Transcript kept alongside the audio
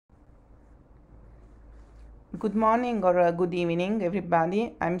Good morning or good evening,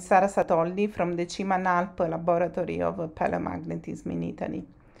 everybody. I'm Sara Satolli from the CIMaN-ALP laboratory of Paleomagnetism in Italy.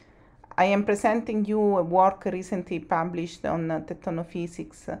 I am presenting you a work recently published on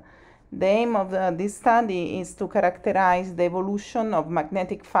tectonophysics. The aim of this study is to characterize the evolution of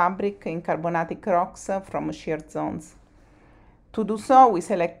magnetic fabric in carbonatic rocks from shear zones. To do so, we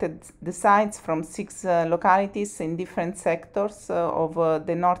selected the sites from 6 localities in different sectors of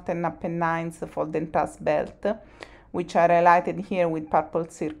the Northern Apennines fault and thrust belt, which are highlighted here with purple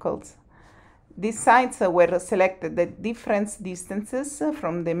circles. These sites were selected at different distances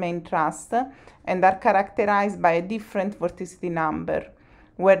from the main thrust and are characterized by a different vorticity number,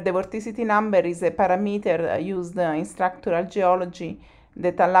 where the vorticity number is a parameter used in structural geology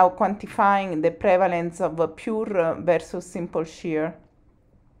that allow quantifying the prevalence of pure versus simple shear.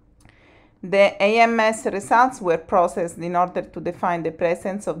 The AMS results were processed in order to define the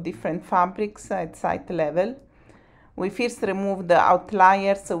presence of different fabrics at site level. We first removed the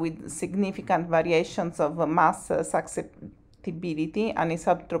outliers with significant variations of mass susceptibility,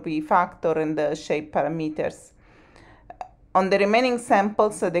 anisotropy factor, and shape parameters. On the remaining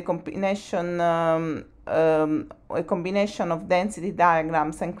samples, the a combination of density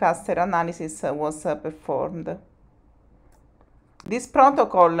diagrams and cluster analysis was performed. This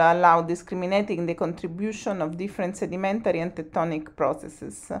protocol allowed discriminating the contribution of different sedimentary and tectonic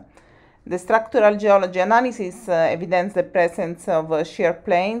processes. The structural geology analysis evidenced the presence of shear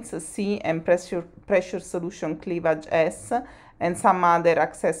planes C and pressure solution cleavage S and some other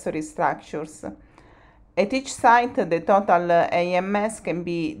accessory structures. At each site, the total AMS can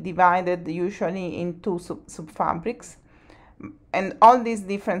be divided usually in two subfabrics, and all these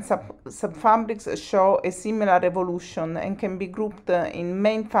different subfabrics show a similar evolution and can be grouped in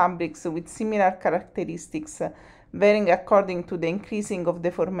main fabrics with similar characteristics, varying according to the increasing of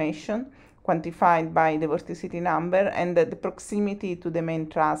deformation, quantified by the vorticity number, and the proximity to the main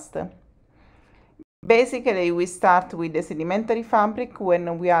thrust. Basically, we start with the sedimentary fabric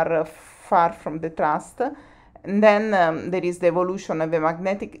when we are far from the thrust, and then there is the evolution of a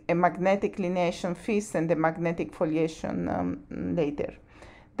magnetic lineation first and the magnetic foliation later.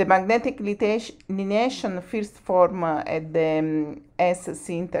 The magnetic lineation first form at the SC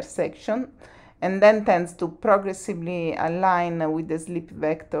intersection and then tends to progressively align with the slip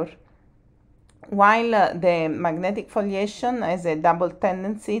vector, while the magnetic foliation has a double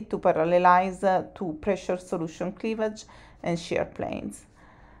tendency to parallelize to pressure solution cleavage and shear planes.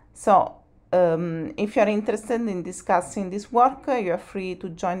 So, if you are interested in discussing this work, you are free to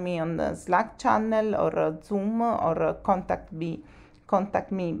join me on the Slack channel or Zoom or contact me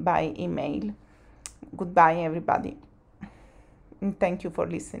by email. Goodbye, everybody, and thank you for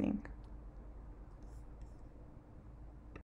listening.